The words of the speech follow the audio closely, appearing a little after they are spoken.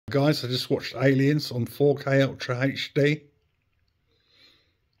Guys, I just watched Aliens on 4K Ultra HD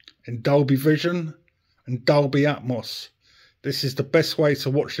in Dolby Vision and Dolby Atmos. This is the best way to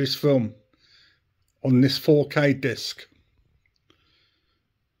watch this film on this 4K disc.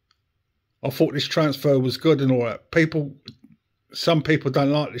 I thought this transfer was good and all that. Some people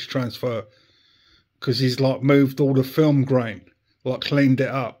don't like this transfer because he's like moved all the film grain, like cleaned it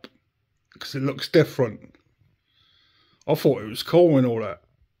up because it looks different. I thought it was cool and all that.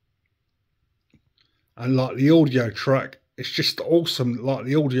 And like the audio track, it's just awesome. Like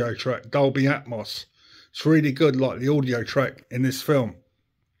the audio track, Dolby Atmos. It's really good, like the audio track in this film.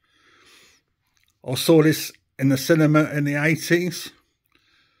 I saw this in the cinema in the 80s.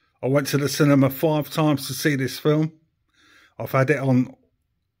 I went to the cinema 5 times to see this film. I've had it on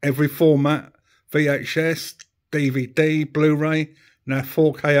every format: VHS, DVD, Blu-ray, now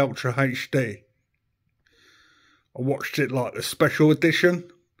 4K Ultra HD. I watched it like the special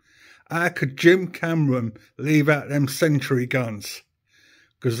edition. How could Jim Cameron leave out them Sentry guns?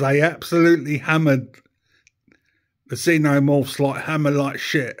 Because they absolutely hammered the xenomorphs, like hammer like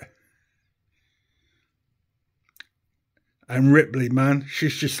shit. And Ripley, man,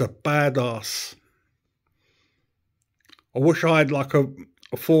 she's just a badass. I wish I had like a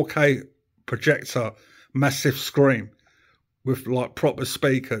 4K projector, massive screen with like proper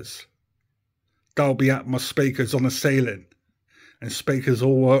speakers, Dolby Atmos speakers on the ceiling and speakers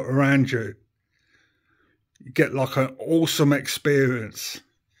all around you. You get like an awesome experience.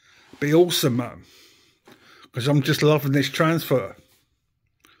 Be awesome, man. Because I'm just loving this transfer.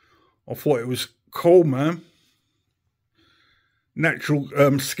 I thought it was cool, man. Natural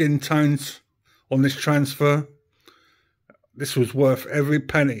skin tones on this transfer. This was worth every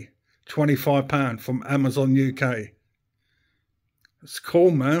penny. £25 from Amazon UK. It's cool,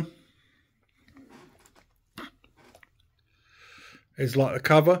 man. It's like the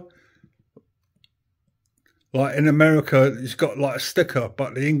cover. Like in America, it's got like a sticker,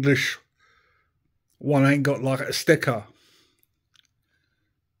 but the English one ain't got like a sticker.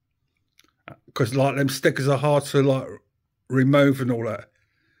 Because like them stickers are hard to like remove and all that.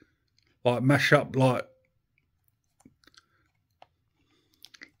 Like mash up like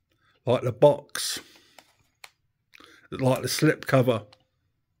the box. Like the slip cover.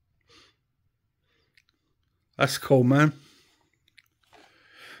 That's cool, man.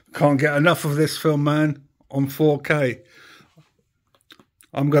 Can't get enough of this film, man, on 4K.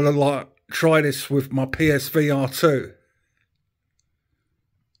 I'm going to like try this with my PSVR 2.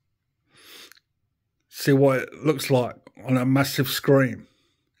 See what it looks like on a massive screen.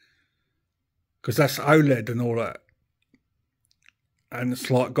 Because that's OLED and all that. And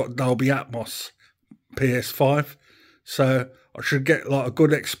it's like got Dolby Atmos PS5. So I should get like a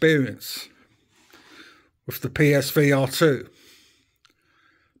good experience with the PSVR 2.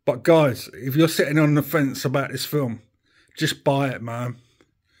 But guys, if you're sitting on the fence about this film, just buy it, man.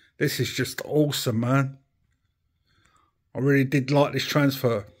 This is just awesome, man. I really did like this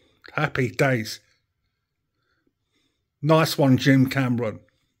transfer. Happy days. Nice one, Jim Cameron.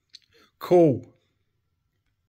 Cool.